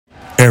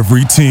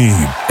Every team,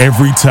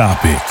 every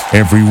topic,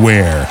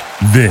 everywhere.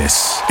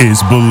 This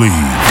is Believe.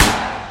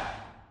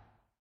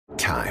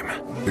 Time.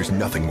 There's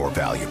nothing more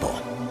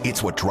valuable.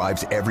 It's what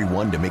drives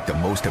everyone to make the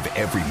most of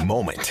every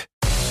moment.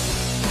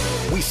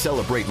 We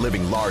celebrate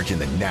living large in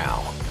the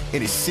now.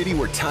 In a city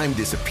where time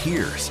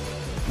disappears,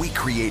 we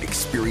create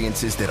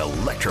experiences that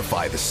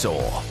electrify the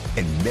soul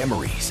and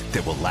memories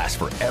that will last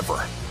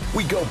forever.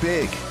 We go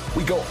big.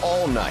 We go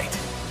all night.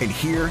 And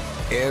here,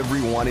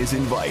 everyone is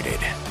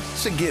invited.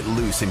 So get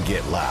loose and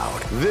get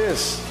loud.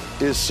 This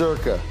is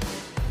Circa.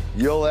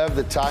 You'll have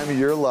the time of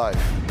your life.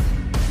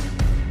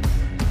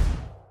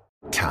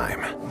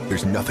 Time.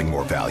 There's nothing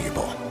more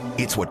valuable.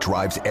 It's what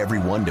drives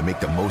everyone to make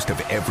the most of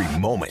every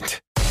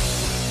moment.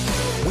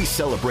 We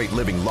celebrate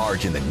living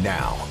large in the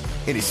now.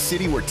 In a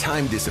city where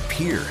time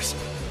disappears,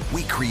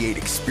 we create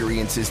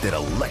experiences that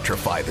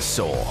electrify the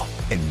soul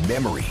and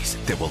memories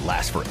that will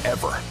last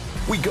forever.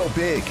 We go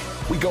big.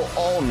 We go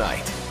all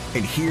night.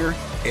 And here,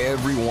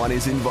 everyone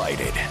is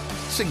invited.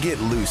 So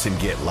get loose and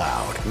get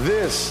loud.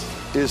 This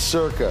is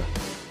Circa.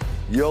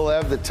 You'll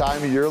have the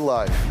time of your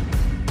life.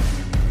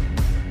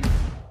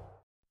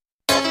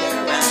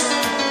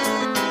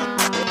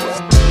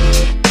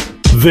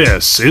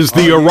 This is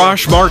the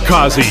Arash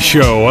Markazi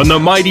Show on the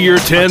Mightier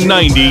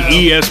 1090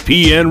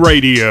 ESPN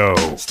Radio.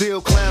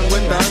 Still clown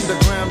with the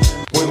underground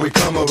when we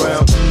come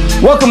around.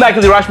 Welcome back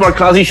to the Arash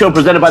Markazi Show,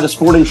 presented by the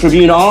Sporting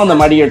Tribune on the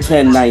Mightier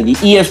 1090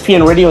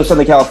 ESPN Radio in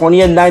Southern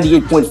California,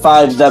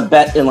 98.5 The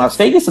Bet in Las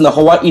Vegas, and the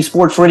Hawaii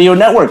Sports Radio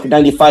Network,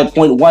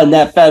 95.1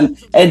 FM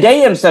and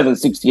AM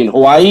 760 in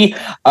Hawaii.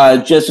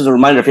 Just as a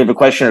reminder, if you have a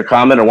question or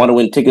comment or want to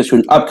win tickets to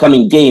an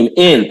upcoming game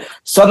in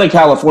Southern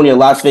California,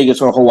 Las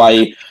Vegas, or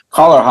Hawaii,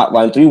 call our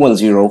hotline,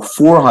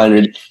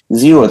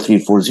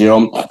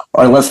 310-400-0340. All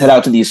right, let's head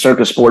out to the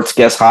Circa Sports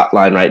guest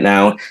hotline right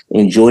now.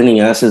 And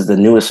joining us is the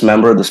newest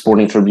member of the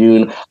Sporting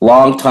Tribune,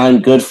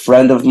 longtime good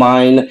friend of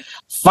mine,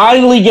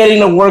 finally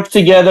getting to work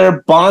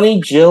together, Bonnie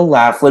Jill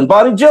Laughlin.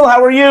 Bonnie Jill,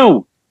 how are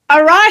you?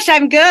 Arash,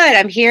 I'm good.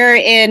 I'm here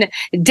in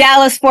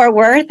Dallas-Fort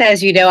Worth.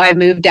 As you know, I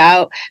moved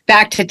out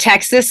back to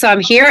Texas, so I'm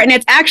here. And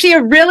it's actually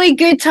a really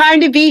good time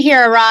to be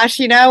here, Arash.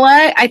 You know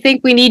what? I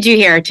think we need you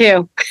here,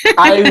 too.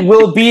 I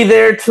will be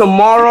there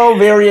tomorrow.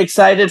 Very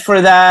excited for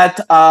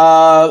that.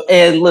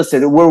 And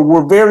listen,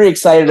 we're very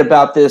excited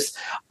about this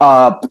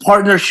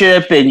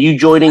partnership and you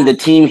joining the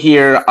team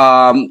here.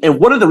 And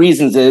one of the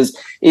reasons is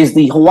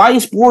the Hawaii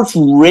Sports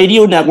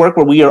Radio Network,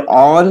 where we are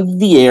on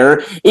the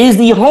air, is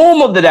the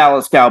home of the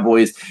Dallas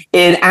Cowboys.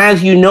 And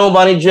as you know,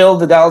 Bonnie Jill,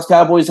 the Dallas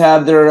Cowboys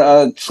have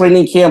their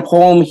training camp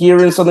home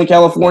here in Southern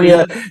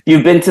California.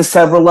 You've been to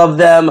several of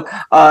them.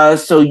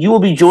 So you will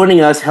be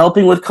joining us,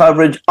 helping with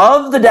coverage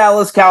of the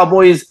Dallas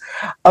Cowboys,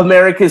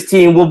 America's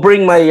team. We'll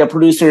bring my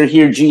producer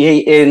here,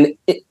 G.A.,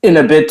 in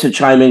a bit to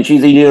chime in.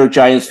 She's a New York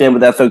Giants fan, but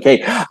that's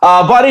okay.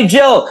 Bonnie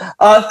Jill,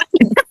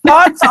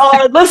 thoughts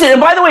on, listen,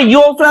 and by the way,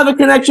 you also have a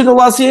connection to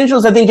Los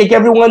Angeles. I think like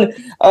everyone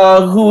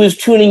who is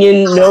tuning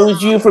in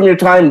knows you from your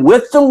time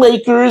with the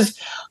Lakers.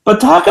 But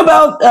talk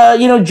about,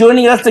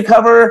 joining us to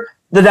cover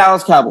the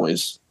Dallas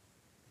Cowboys.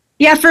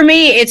 Yeah, for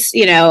me, it's,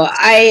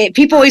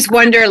 people always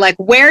wonder, like,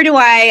 where do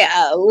I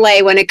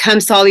lay when it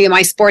comes to all of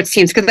my sports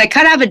teams? Because I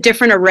kind of have a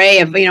different array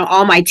of,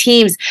 all my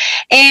teams.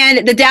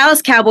 And the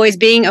Dallas Cowboys,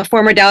 being a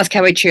former Dallas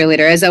Cowboy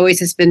cheerleader, as always,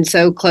 has been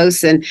so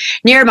close and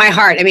near my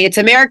heart. I mean, it's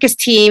America's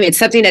team. It's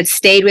something that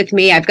stayed with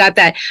me. I've got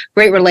that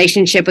great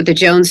relationship with the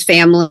Jones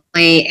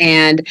family.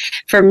 And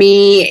for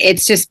me,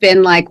 it's just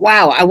been like,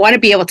 wow, I want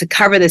to be able to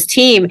cover this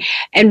team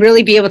and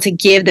really be able to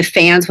give the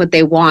fans what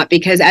they want.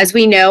 Because as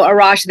we know,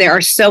 Arash, there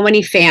are so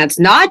many fans,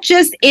 not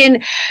just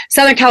in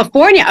Southern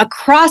California,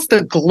 across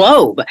the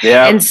globe.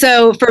 Yeah. And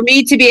so for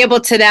me to be able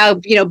to now,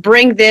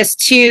 bring this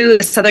to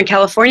Southern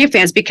California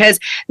fans, because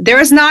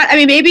there's not,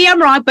 maybe I'm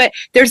wrong, but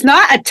there's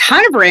not a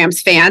ton of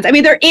Rams fans. I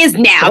mean, there is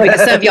now because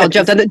some of y'all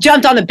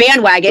jumped on the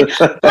bandwagon.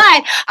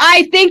 But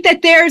I think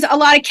that there's a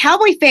lot of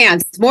Cowboy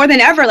fans more than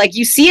ever. Like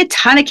you see a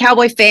ton of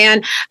Cowboy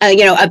fan,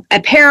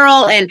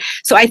 apparel. And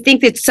so I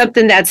think it's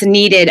something that's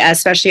needed,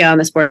 especially on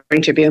the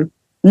Sporting Tribune.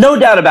 No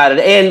doubt about it.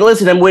 And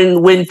listen, and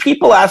when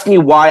people ask me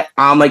why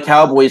I'm a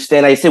Cowboys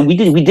fan, I said we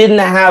didn't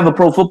have a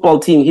pro football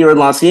team here in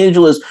Los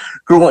Angeles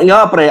growing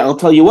up, but I'll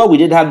tell you what, we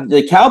did have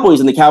the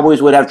Cowboys, and the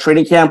Cowboys would have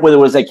training camp, whether it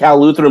was at Cal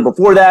Lutheran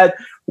before that,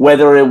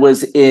 whether it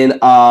was in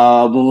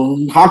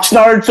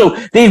Oxnard. So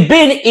they've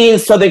been in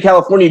Southern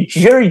California.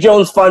 Jerry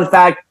Jones, fun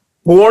fact,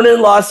 born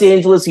in Los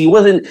Angeles. He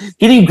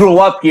didn't grow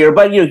up here,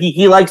 but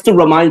he likes to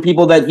remind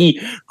people that he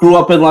grew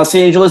up in Los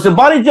Angeles. And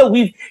Bonnie Jill,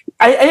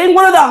 I think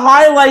one of the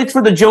highlights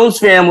for the Jones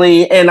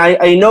family, and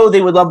I know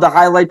they would love the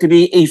highlight to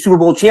be a Super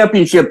Bowl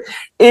championship,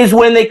 is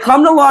when they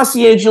come to Los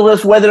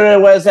Angeles, whether it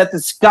was at the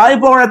Sky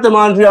Bar at the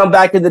Mondrian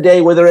back in the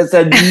day, whether it's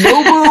at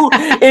Nobu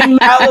in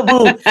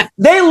Malibu.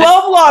 They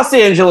love Los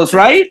Angeles,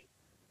 right?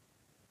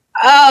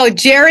 Oh,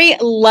 Jerry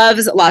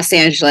loves Los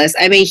Angeles.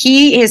 I mean,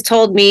 he has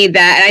told me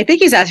that, and I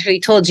think he's actually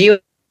told you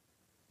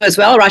as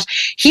well,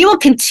 Raj, he will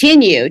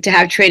continue to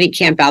have training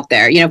camp out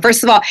there.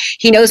 First of all,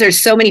 he knows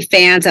there's so many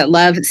fans that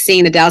love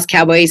seeing the Dallas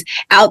Cowboys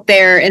out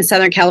there in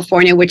Southern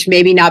California, which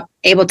maybe not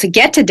able to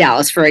get to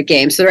Dallas for a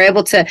game. So they're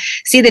able to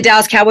see the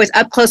Dallas Cowboys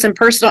up close and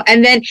personal.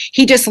 And then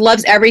he just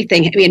loves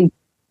everything. I mean,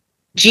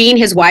 Jean,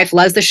 his wife,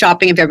 loves the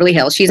shopping in Beverly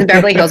Hills. She's in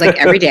Beverly Hills like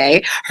every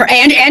day. Her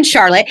and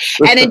Charlotte.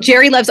 And then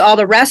Jerry loves all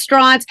the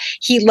restaurants.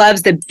 He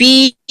loves the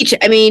beach.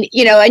 I mean,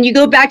 and you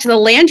go back to the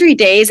Landry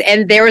days,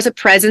 and there was a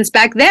presence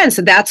back then.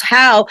 So that's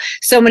how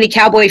so many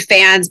Cowboy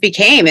fans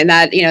became in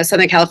that,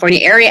 Southern California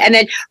area. And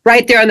then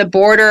right there on the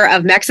border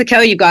of Mexico,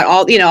 you've got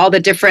all the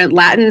different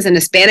Latins and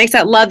Hispanics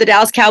that love the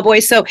Dallas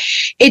Cowboys. So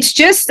it's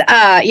just,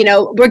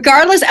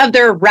 regardless of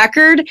their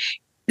record,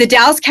 the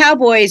Dallas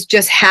Cowboys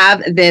just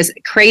have this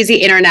crazy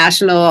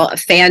international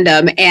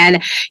fandom.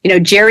 And,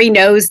 Jerry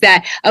knows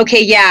that,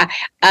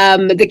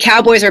 the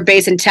Cowboys are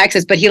based in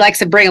Texas, but he likes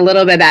to bring a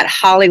little bit of that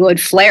Hollywood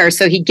flair.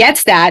 So he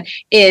gets that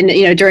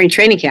during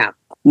training camp.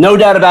 No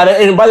doubt about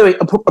it. And by the way,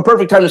 a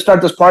perfect time to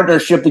start this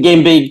partnership. The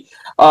game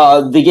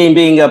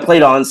being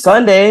played on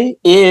Sunday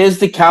is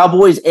the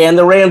Cowboys and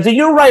the Rams. And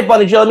you're right,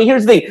 Bunny Joe. I mean,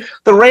 here's the thing.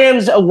 The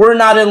Rams were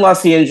not in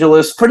Los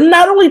Angeles for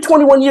not only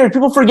 21 years.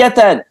 People forget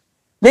that.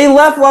 They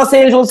left Los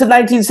Angeles in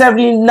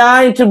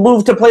 1979 to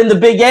move to play in the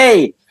Big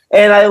A.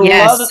 And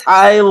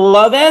I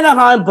love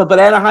Anaheim, but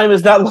Anaheim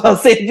is not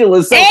Los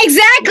Angeles. So.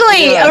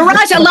 Exactly. Yeah.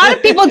 Raj, a lot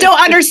of people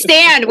don't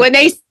understand when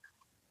they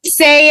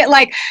say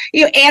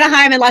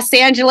Anaheim and Los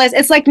Angeles.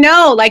 It's like,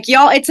 no,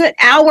 y'all, it's an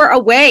hour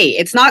away.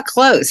 It's not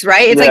close,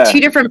 right? It's like two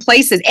different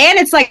places. And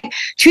it's like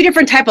two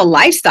different type of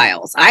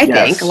lifestyles, I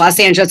think, Los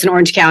Angeles and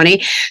Orange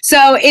County.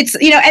 So it's,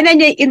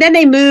 and then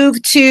they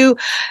moved to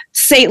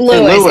St.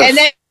 Louis. And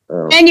then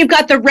and you've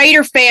got the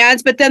Raider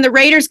fans, but then the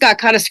Raiders got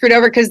kind of screwed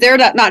over because they're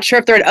not sure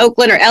if they're in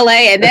Oakland or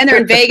LA, and then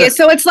they're in Vegas.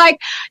 So it's like,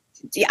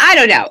 I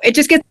don't know. It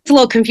just gets a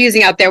little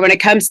confusing out there when it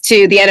comes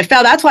to the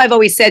NFL. That's why I've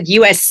always said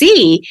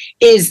USC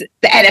is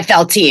the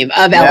NFL team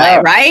of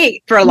LA,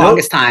 right? For the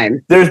longest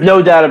time. There's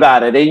no doubt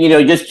about it.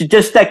 And,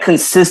 just that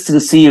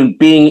consistency of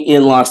being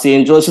in Los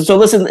Angeles. And so,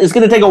 listen, it's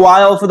going to take a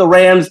while for the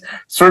Rams,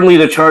 certainly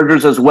the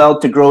Chargers as well,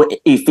 to grow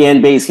a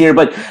fan base here.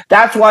 But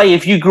that's why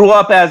if you grew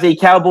up as a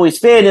Cowboys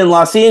fan in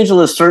Los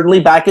Angeles, certainly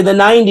back in the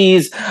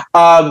 90s,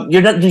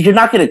 you're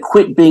not going to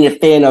quit being a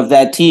fan of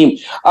that team.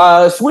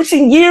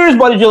 Switching gears,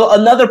 buddy,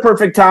 another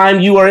perfect time.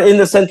 You are in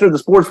the center of the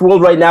sports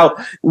world right now.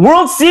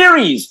 World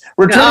Series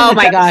returning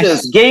to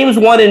Texas. Games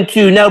 1 and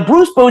 2. Now,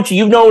 Bruce Bochy,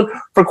 you've known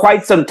for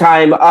quite some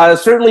time.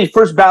 Certainly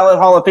first ballot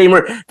Hall of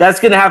Famer.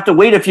 That's going to have to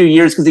wait a few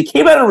years because he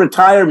came out of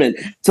retirement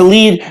to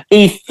lead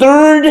a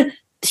third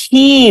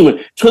team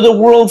to the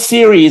World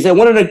Series. And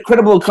what an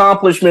incredible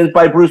accomplishment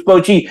by Bruce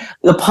Bochy.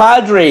 The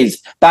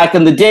Padres, back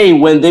in the day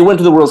when they went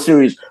to the World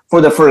Series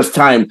for the first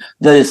time.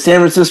 The San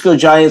Francisco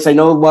Giants, I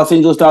know Los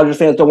Angeles Dodgers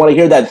fans don't want to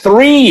hear that.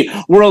 3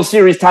 World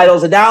Series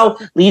titles, and now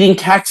leading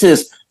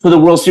Texas to the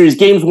World Series.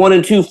 Games 1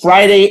 and 2,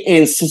 Friday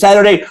and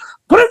Saturday.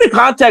 Put into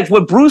context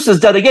what Bruce has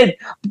done. Again,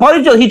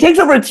 Buddy Joe, he takes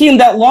over a team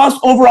that lost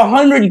over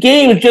 100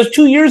 games just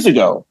 2 years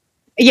ago.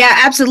 Yeah,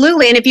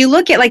 absolutely. And if you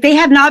look at, they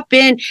have not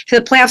been to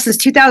the playoffs since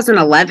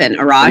 2011,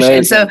 Arash.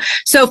 Amazing. And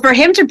so for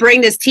him to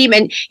bring this team,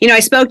 and, I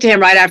spoke to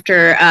him right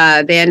after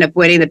they end up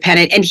winning the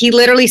pennant, and he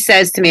literally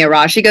says to me,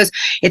 Arash, he goes,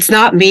 it's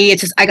not me.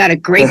 It's just, I got a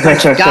great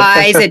bunch of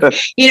guys. And,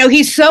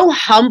 he's so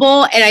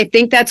humble. And I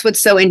think that's what's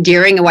so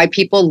endearing and why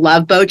people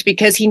love Boch,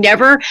 because he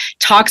never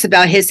talks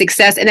about his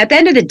success. And at the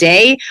end of the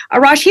day,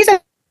 Arash, he's a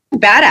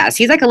badass.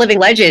 He's like a living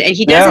legend, and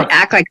he doesn't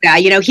act like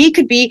that. He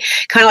could be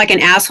kind of like an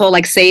asshole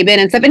like Saban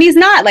and stuff, and he's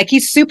not.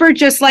 He's super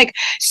just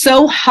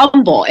so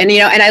humble. And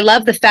and I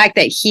love the fact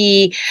that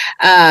he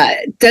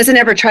doesn't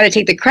ever try to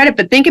take the credit,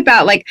 but think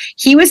about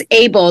he was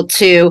able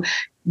to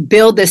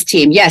build this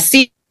team. Yes,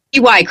 see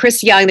why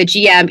Chris Young, the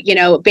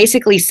GM,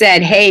 basically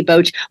said, hey,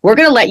 Boch, we're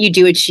going to let you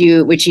do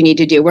what you need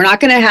to do. We're not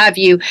going to have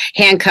you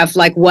handcuffed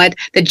like what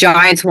the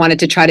Giants wanted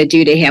to try to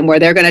do to him, where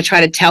they're going to try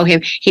to tell him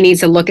he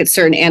needs to look at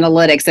certain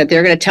analytics, that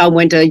they're going to tell him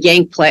when to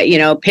yank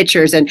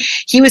pitchers. And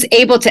he was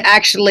able to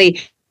actually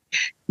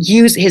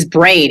use his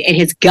brain and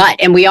his gut.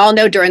 And we all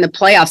know during the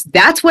playoffs,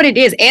 that's what it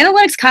is.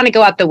 Analytics kind of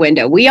go out the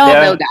window. We all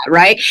know that,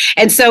 right?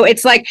 And so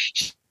it's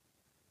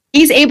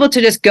he's able to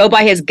just go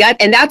by his gut.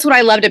 And that's what I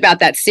loved about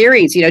that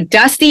series.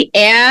 Dusty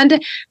and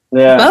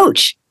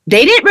Boch,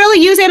 they didn't really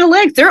use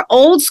analytics. They're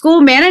old school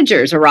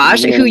managers,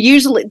 Arash, who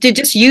usually did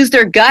just use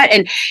their gut.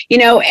 And,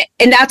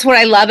 and that's what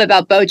I love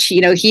about Boch.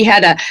 They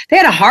had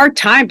a hard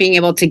time being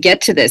able to get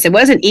to this. It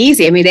wasn't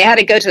easy. I mean, they had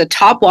to go to the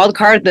top wild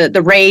card,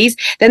 the Rays,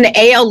 then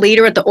the AL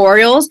leader at the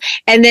Orioles,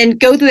 and then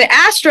go through the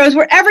Astros,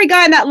 where every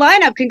guy in that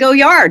lineup can go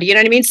yard. You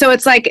know what I mean? So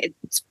it's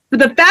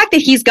the fact that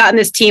he's gotten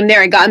this team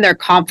there and gotten their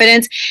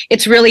confidence,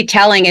 it's really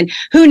telling. And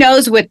who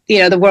knows with,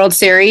 the World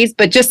Series,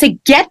 but just to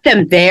get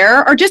them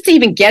there, or just to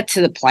even get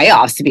to the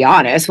playoffs, to be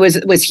honest,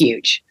 was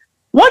huge.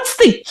 What's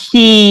the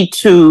key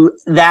to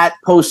that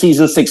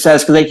postseason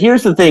success? Because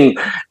here's the thing,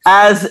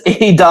 as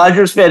a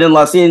Dodgers fan in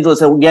Los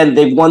Angeles, and again,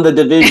 they've won the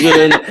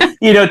division,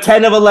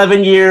 10 of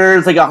 11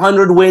 years,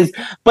 100 wins.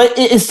 But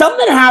it's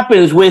something that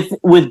happens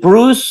with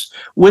Bruce,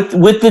 with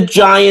the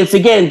Giants.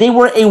 Again, they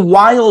were a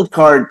wild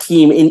card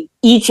team in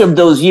each of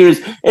those years.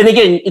 And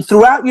again,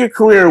 throughout your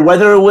career,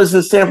 whether it was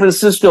in San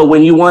Francisco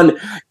when you won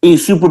a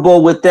Super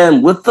Bowl with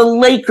them, with the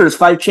Lakers,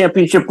 5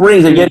 championship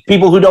rings. Again,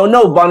 people who don't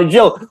know, Bonnie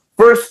Jill,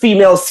 first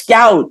female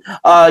scout.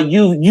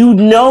 The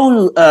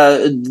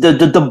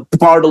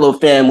Bartolo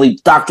family,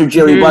 Dr.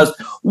 Jerry Buss.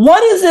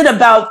 What is it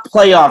about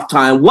playoff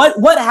time?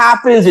 What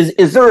happens?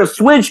 Is there a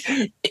switch?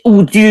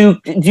 Do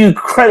you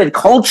credit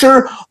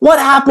culture? What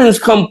happens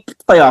come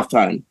playoff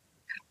time?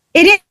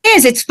 It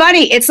is. It's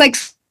funny. It's like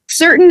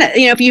certain,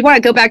 if you want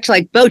to go back to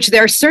like Boch,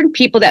 there are certain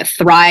people that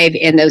thrive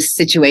in those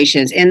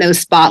situations, in those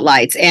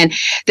spotlights. And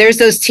there's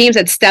those teams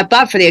that step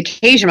up for the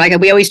occasion. Like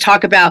we always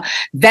talk about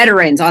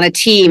veterans on a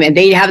team and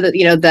they have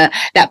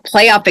that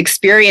playoff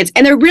experience.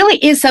 And there really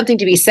is something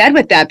to be said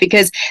with that,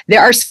 because there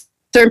are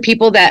certain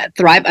people that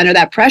thrive under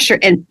that pressure.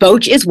 And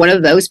Boch is one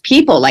of those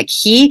people. Like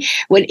he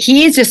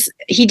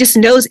just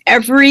knows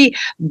every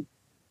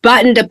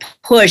button to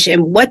push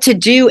and what to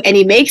do, and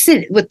he makes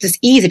it with this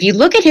ease. If you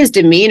look at his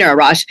demeanor,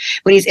 Arash,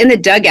 when he's in the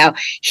dugout,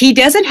 he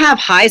doesn't have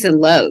highs and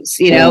lows.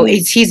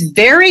 He's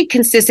very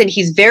consistent.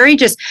 He's very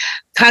just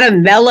kind of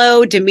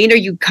mellow demeanor.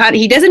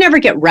 He doesn't ever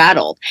get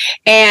rattled,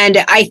 and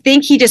I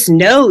think he just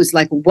knows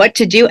like what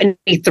to do, and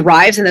he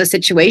thrives in those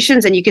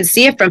situations. And you can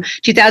see it from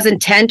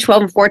 2010,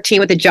 12, and 14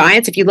 with the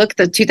Giants. If you look at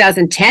the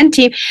 2010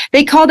 team,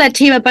 they called that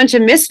team a bunch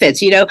of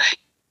misfits.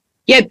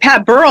 You had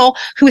Pat Burrell,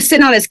 who was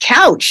sitting on his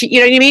couch, you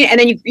know what I mean? And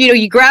then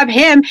you grab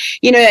him,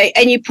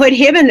 and you put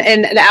him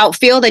in the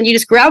outfield, and you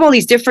just grab all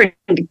these different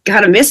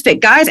kind of misfit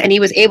guys, and he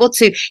was able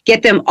to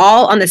get them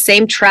all on the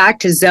same track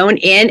to zone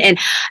in. And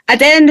at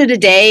the end of the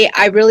day,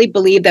 I really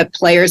believe that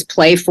players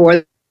play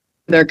for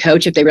their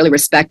coach if they really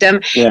respect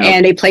them,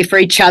 and they play for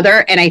each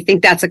other. And I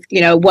think that's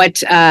what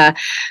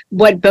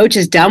Boch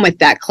has done with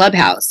that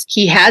clubhouse.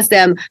 He has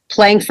them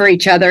playing for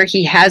each other.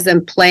 He has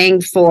them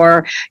playing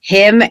for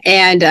him,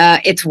 and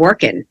it's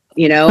working.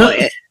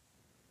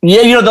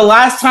 The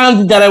last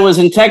time that I was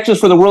in Texas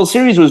for the World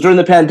Series was during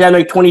the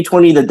pandemic,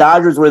 2020. The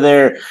Dodgers were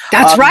there.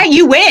 That's right.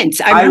 You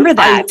went. I remember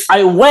that.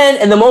 I went,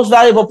 and the most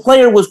valuable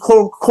player was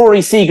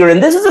Corey Seager.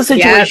 And this is a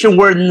situation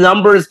where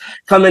numbers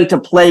come into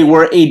play,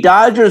 where a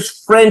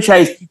Dodgers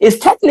franchise is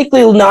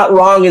technically not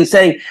wrong in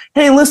saying,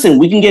 hey, listen,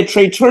 we can get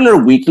Trey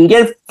Turner. We can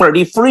get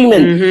Freddie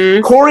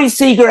Freeman. Corey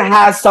Seager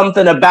has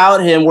something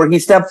about him where he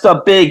steps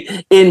up big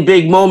in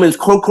big moments.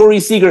 Corey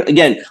Seager,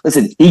 again,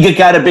 listen, he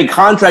got a big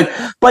contract,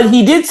 but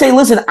he did say,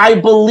 listen, I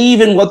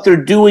believe in what they're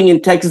doing in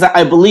Texas.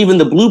 I believe in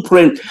the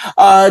blueprint.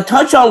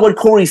 Touch on what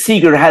Corey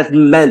Seager has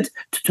meant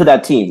to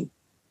that team.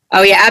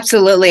 Oh, yeah,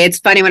 absolutely. It's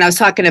funny, when I was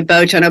talking to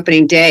Boch on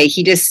opening day,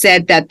 he just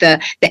said that the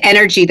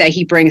energy that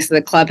he brings to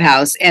the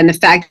clubhouse and the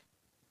fact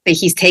that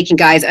he's taking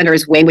guys under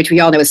his wing, which we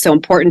all know is so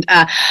important.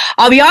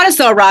 I'll be honest,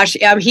 though,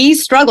 Arash,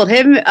 he's struggled.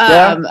 Him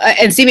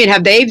and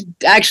Simeon, they've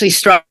actually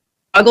struggled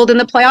in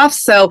the playoffs.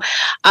 So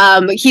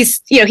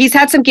he's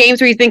had some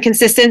games where he's been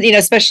consistent,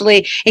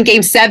 especially in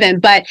Game 7.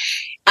 But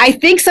I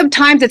think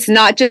sometimes it's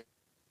not just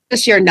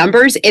your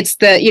numbers, it's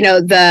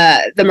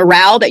the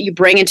morale that you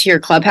bring into your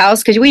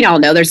clubhouse, because we all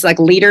know there's like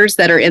leaders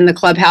that are in the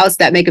clubhouse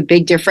that make a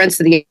big difference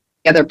to the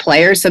other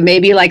players. So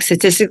maybe like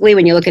statistically,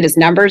 when you look at his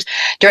numbers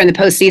during the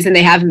postseason,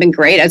 they haven't been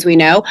great, as we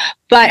know.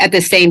 But at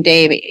the same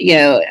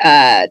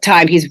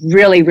time, he's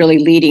really, really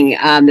leading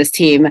this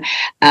team,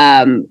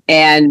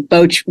 and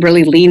Boch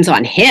really leans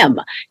on him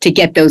to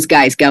get those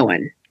guys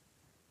going.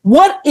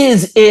 What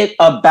is it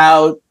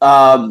about?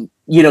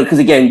 Because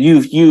again,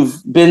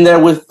 you've been there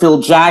with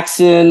Phil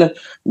Jackson,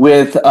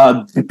 with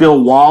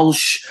Bill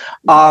Walsh.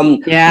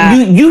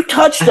 You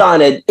touched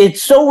on it.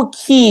 It's so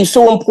key,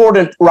 so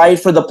important, right,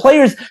 for the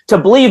players to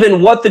believe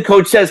in what the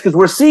coach says, because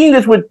we're seeing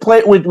this with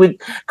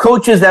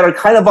coaches that are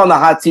kind of on the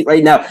hot seat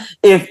right now.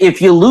 If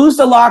you lose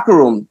the locker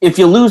room, if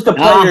you lose the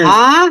players,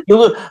 you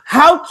lose.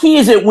 How key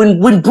is it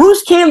when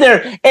Bruce came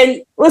there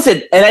and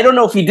listen? And I don't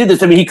know if he did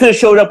this. I mean, he could have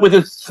showed up with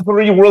his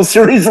 3 World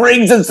Series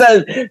rings and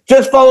said,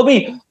 "Just follow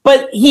me."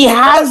 But he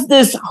has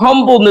this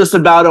humbleness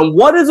about him.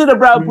 What is it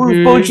about Bruce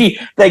Bochy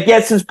that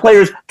gets his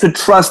players to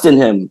trust in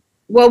him?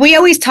 Well, we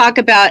always talk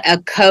about a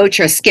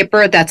coach or a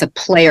skipper that's a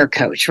player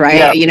coach,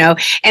 right? And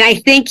I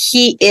think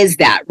he is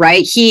that,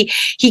 right? He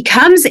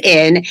comes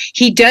in,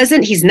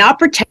 he's not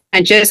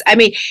pretentious. I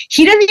mean,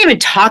 he doesn't even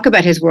talk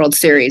about his World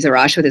Series,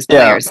 Arash, with his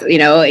players.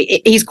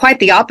 He's quite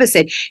the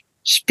opposite.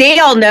 They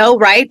all know,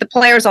 right? The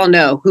players all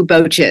know who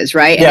Boch is,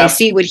 right? And they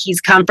see what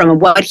he's come from and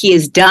what he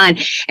has done.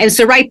 And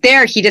so right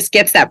there, he just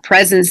gets that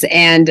presence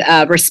and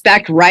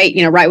respect right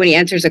when he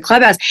enters the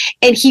clubhouse.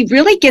 And he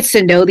really gets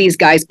to know these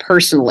guys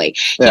personally.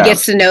 He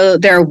gets to know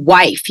their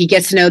wife. He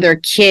gets to know their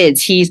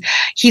kids. He's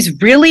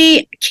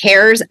really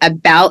cares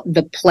about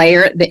the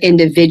player, the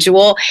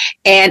individual.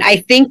 And I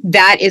think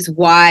that is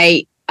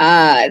why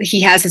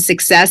he has his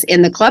success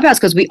in the clubhouse,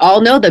 because we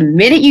all know the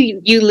minute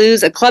you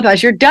lose a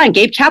clubhouse, you're done.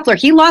 Gabe Kapler,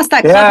 he lost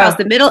that clubhouse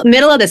the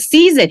middle of the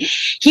season.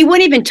 He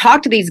wouldn't even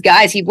talk to these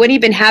guys. He wouldn't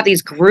even have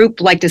these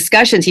group like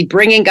discussions. He'd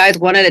bring in guys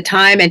one at a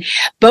time. And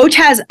Boch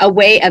has a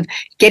way of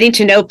getting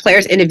to know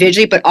players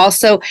individually, but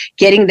also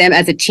getting them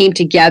as a team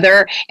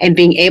together and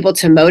being able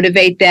to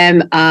motivate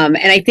them. And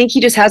I think he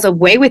just has a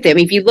way with it. I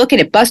mean, if you look at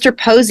it, Buster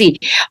Posey,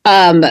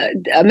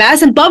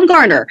 Madison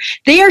Bumgarner,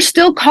 they are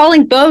still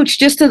calling Boch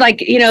just to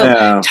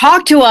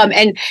talk to him.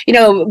 And,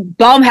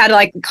 Bum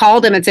had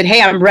called him and said,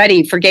 hey, I'm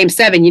ready for game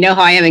 7. You know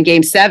how I am in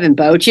game 7,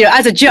 Boch,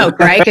 as a joke,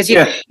 right? Because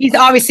he's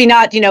obviously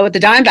not, with the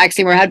Diamondbacks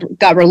team where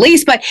got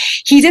released, but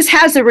he just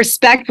has the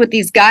respect with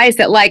these guys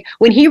that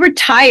when he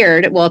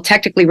retired,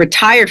 technically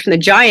retired from the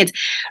Giants,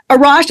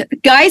 Arash,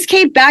 guys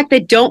came back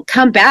that don't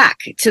come back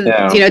to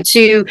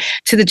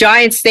the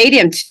Giants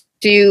stadium.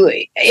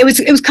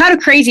 It was kind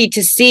of crazy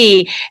to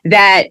see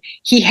that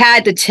he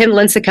had the Tim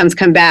Lincecums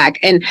come back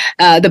and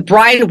the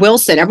Brian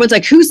Wilson. Everyone's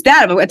like, who's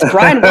that? It's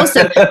Brian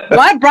Wilson.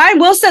 What? Brian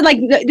Wilson?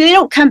 They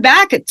don't come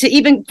back to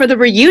even for the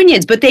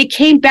reunions, but they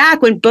came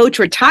back when Boch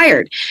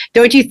retired.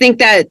 Don't you think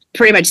that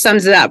pretty much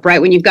sums it up,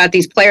 right? When you've got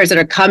these players that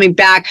are coming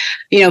back,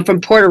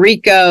 from Puerto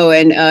Rico,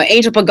 and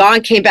Angel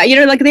Pagan came back,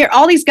 they're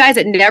all these guys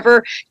that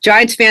never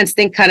Giants fans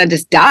think kind of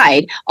just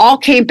died, all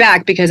came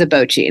back because of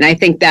Bochy. And I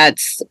think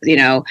that's,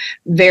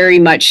 very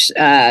much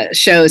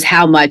shows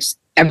how much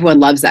everyone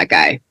loves that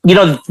guy.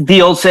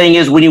 The old saying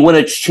is, when you win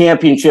a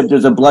championship,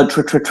 there's a blood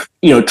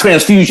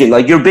transfusion.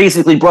 You're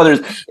basically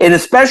brothers. And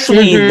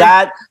especially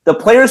that the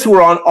players who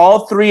were on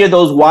all 3 of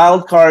those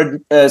wild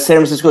card San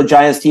Francisco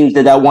Giants teams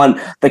that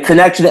won, the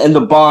connection and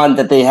the bond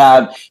that they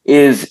have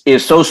is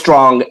so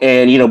strong.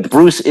 And,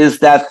 Bruce is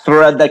that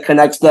thread that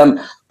connects them.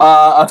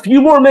 A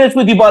few more minutes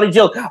with you, Bonnie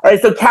Jill. All right,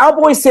 so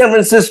Cowboys San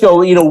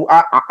Francisco,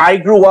 I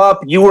grew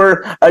up, you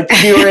were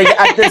cheering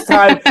at this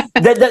time.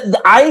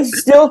 I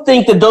still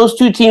think that those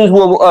two teams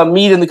will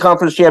meet in the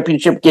conference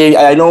championship game.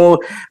 I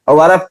know a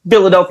lot of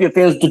Philadelphia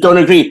fans don't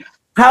agree.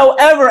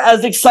 However,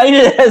 as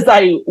excited as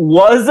I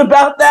was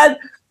about that,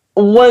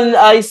 when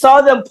I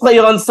saw them play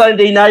on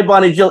Sunday night,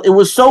 Bonnie Jill, it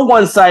was so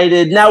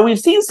one-sided. Now, we've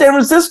seen San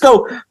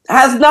Francisco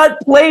has not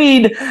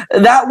played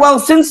that well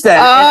since then.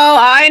 Oh,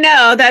 I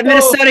know. That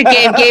Minnesota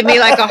game gave me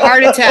a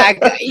heart attack.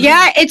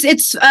 Yeah,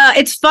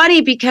 it's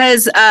funny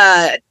because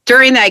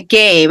during that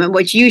game,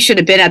 which you should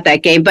have been at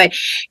that game, but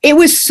it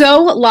was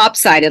so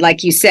lopsided,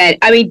 like you said.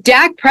 I mean,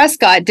 Dak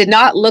Prescott did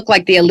not look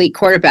like the elite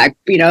quarterback.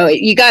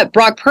 You got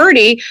Brock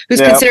Purdy,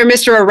 who's considered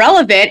Mr.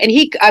 Irrelevant, and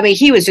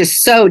he was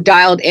just so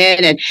dialed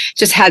in and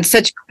just had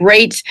such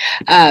great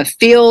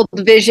field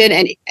vision,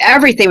 and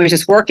everything was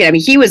just working. I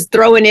mean, he was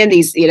throwing in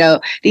these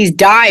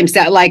dimes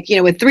that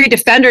with 3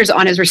 defenders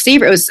on his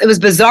receiver. It was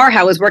bizarre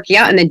how it was working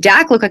out. And then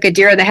Dak looked like a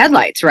deer in the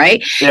headlights,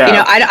 right?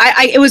 Yeah.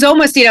 It was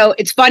almost,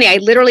 it's funny. I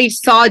literally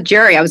saw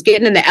Jerry. I was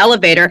getting in the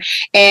elevator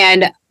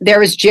and there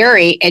was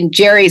Jerry, and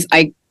Jerry's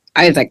I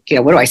was like,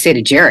 what do I say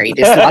to Jerry?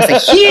 This lost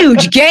a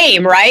huge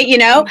game, right?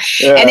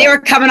 And they were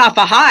coming off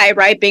a high,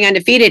 right? Being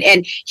undefeated.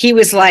 And he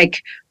was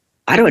like,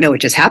 I don't know what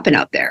just happened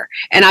out there.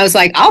 And I was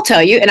like, I'll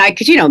tell you. And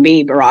because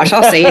me, Barash,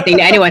 I'll say anything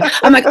to anyone.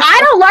 I'm like,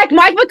 I don't like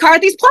Mike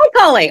McCarthy's play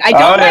calling. I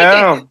don't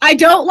like it. I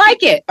don't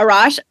like it,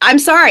 Arash. I'm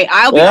sorry.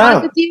 I'll be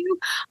honest with you.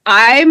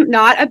 I'm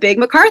not a big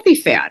McCarthy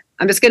fan.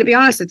 I'm just going to be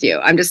honest with you.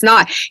 I'm just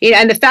not.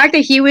 And the fact that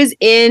he was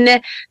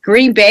in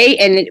Green Bay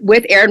and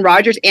with Aaron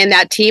Rodgers and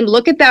that team,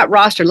 look at that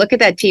roster. Look at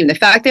that team. The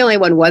fact they only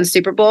won 1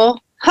 Super Bowl.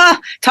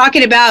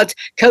 Talking about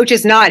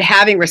coaches not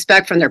having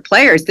respect from their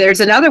players.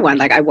 There's another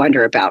one I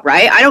wonder about,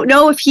 right? I don't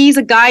know if he's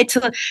a guy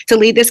to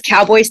lead this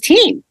Cowboys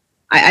team.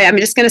 I'm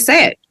just going to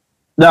say it.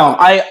 No,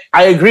 I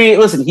agree.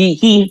 Listen,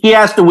 he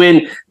has to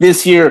win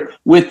this year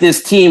with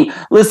this team.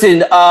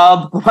 Listen,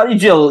 Buddy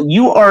Jill,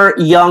 you are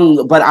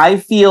young, but I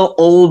feel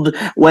old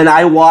when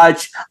I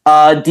watch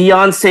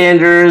Deion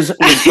Sanders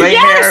with gray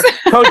hair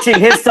coaching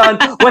his son.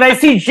 When I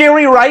see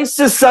Jerry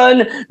Rice's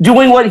son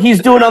doing what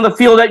he's doing on the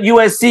field at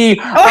USC.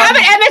 Have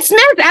an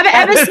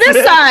Emmitt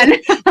Smith's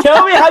son.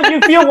 Tell me how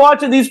you feel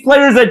watching these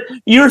players that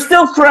you're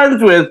still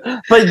friends with,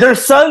 but their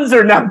sons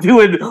are now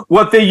doing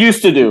what they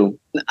used to do.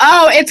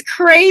 Oh, it's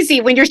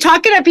crazy when you're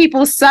talking to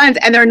people's sons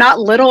and they're not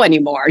little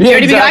anymore. You know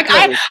what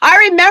I mean? I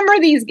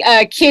remember these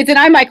kids and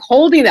I'm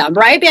holding them,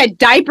 right? They had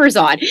diapers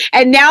on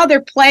and now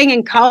they're playing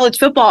in college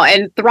football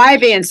and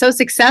thriving and so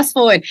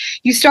successful. And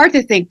you start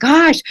to think,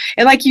 gosh,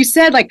 and like you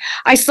said,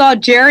 I saw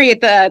Jerry at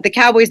the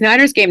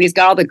Cowboys-Niners game and he's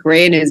got all the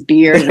gray in his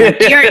beard. Like,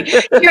 Jerry,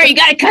 you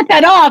got to cut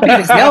that off. He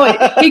goes,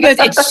 no, he goes,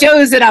 it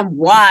shows that I'm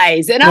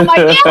wise. And I'm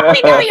like, yeah,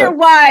 we know you're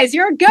wise.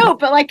 You're a goat,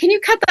 but can you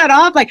cut that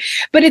off?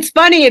 But it's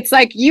funny. It's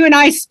you and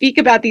I speak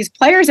about these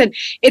players and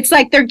it's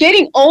they're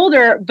getting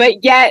older,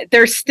 but yet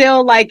they're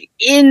still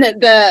in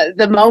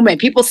the moment.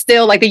 People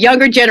still the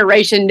younger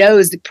generation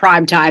knows the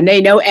prime time.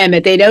 They know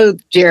Emmett, they know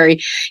Jerry,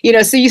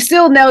 so you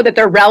still know that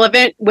they're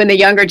relevant when the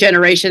younger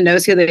generation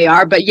knows who they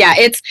are. But yeah,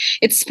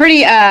 it's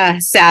pretty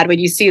sad when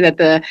you see that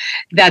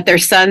their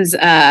sons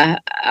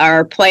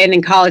are playing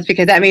in college,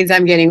 because that means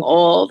I'm getting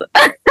old.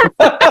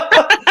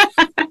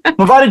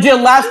 Provided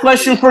Jill, last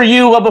question for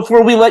you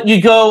before we let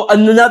you go.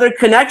 Another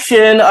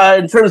connection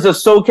in terms of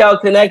SoCal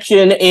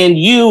connection, and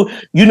you,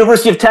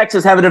 University of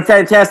Texas, having a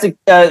fantastic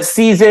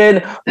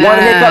season. One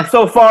hiccup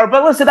so far,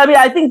 but listen, I mean,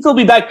 I think they'll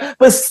be back.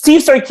 But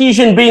Steve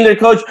Sarkisian being their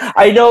coach,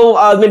 I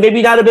know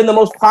maybe not have been the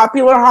most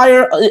popular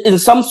hire in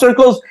some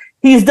circles.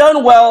 He's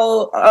done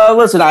well.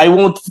 Listen, I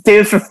won't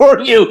answer for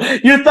you.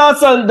 Your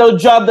thoughts on the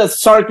job that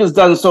Sark has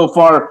done so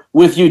far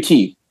with UT?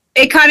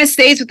 It kind of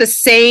stays with the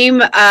same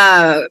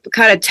kind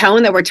of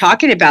tone that we're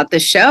talking about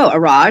this show,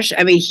 Araj.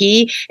 I mean,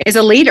 he is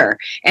a leader,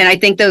 and I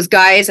think those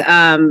guys,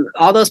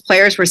 all those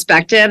players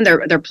respect him.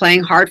 They're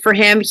playing hard for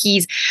him.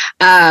 He's,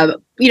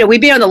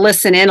 we've been able to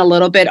listen in a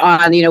little bit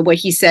on, what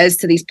he says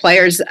to these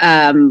players,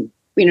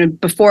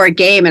 before a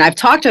game. And I've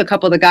talked to a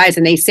couple of the guys,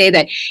 and they say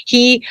that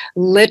he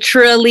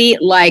literally,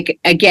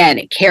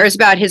 cares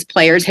about his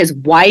players. His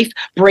wife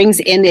brings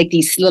in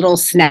these little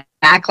snacks,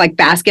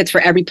 baskets for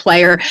every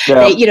player.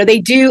 Yeah. They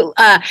do.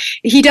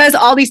 He does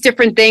all these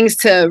different things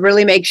to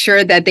really make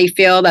sure that they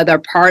feel that they're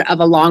part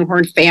of a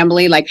Longhorn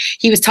family. Like,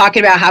 he was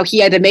talking about how he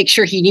had to make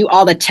sure he knew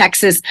all the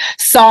Texas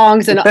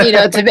songs and,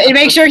 to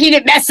make sure he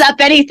didn't mess up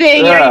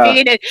anything. Yeah. You know what I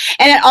mean?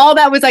 And all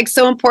that was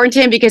so important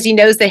to him because he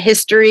knows the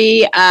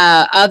history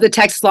of the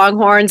Texas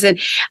Longhorns. And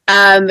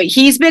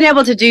he's been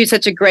able to do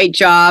such a great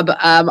job.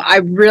 I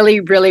really,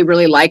 really,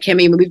 really like him.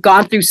 I mean, we've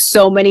gone through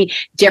so many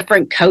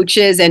different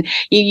coaches, and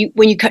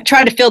when you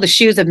try to fill the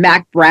shoes of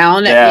Mac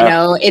Brown,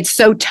 it's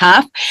so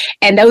tough.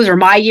 And those are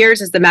my years,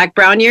 as the Mac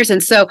Brown years.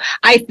 And so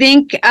I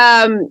think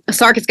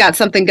Sark has got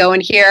something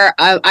going here.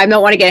 I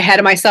don't want to get ahead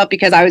of myself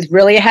because I was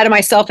really ahead of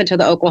myself until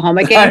the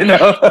Oklahoma game. I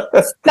know.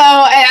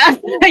 So,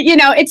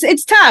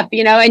 it's tough,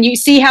 and you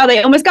see how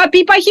they almost got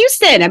beat by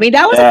Houston. I mean,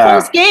 that was a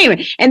close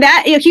game, and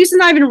that Houston's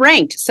not even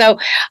ranked. So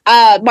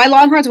my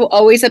Longhorns will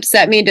always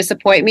upset me and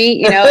disappoint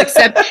me,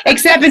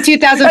 except in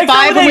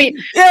 2005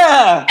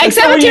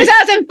 except in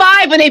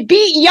 2005 when they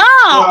beat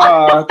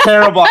y'all.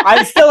 Terrible.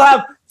 I still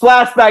have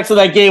flashbacks of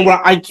that game where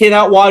I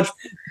cannot watch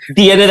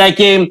the end of that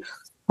game.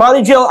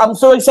 Molly Jill, I'm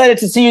so excited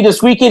to see you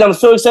this weekend. I'm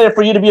so excited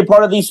for you to be a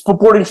part of the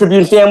Sporting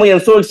Tribune family.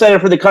 I'm so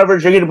excited for the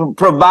coverage you're going to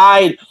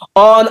provide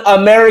on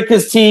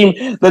America's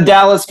team, the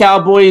Dallas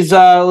Cowboys.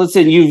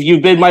 Listen,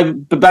 you've been my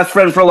best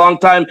friend for a long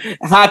time.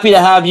 Happy to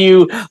have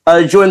you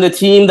join the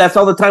team. That's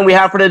all the time we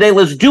have for today.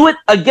 Let's do it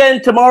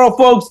again tomorrow,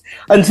 folks.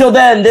 Until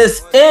then,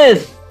 this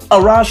is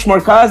Arash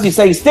Markazi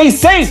saying stay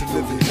safe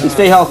and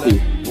stay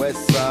healthy.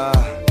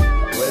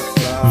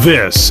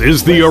 This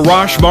is the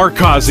Arash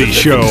Markazi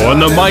Show on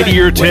the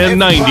Mightier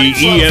 1090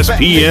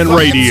 ESPN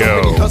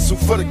Radio. Hustle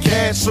for the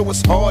cash, so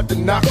it's hard to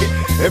knock it.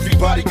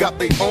 Everybody got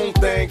their own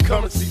thing,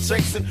 currency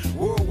chasing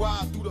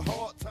worldwide through the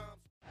hard times.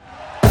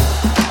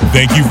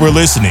 Thank you for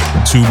listening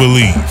to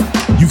Believe.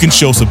 You can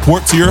show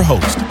support to your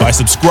host by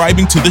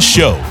subscribing to the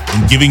show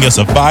and giving us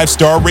a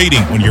 5-star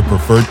rating on your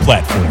preferred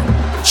platform.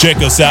 Check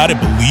us out at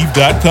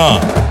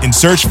Believe.com and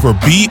search for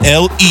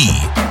BLEAV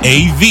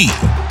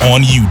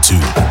on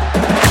YouTube.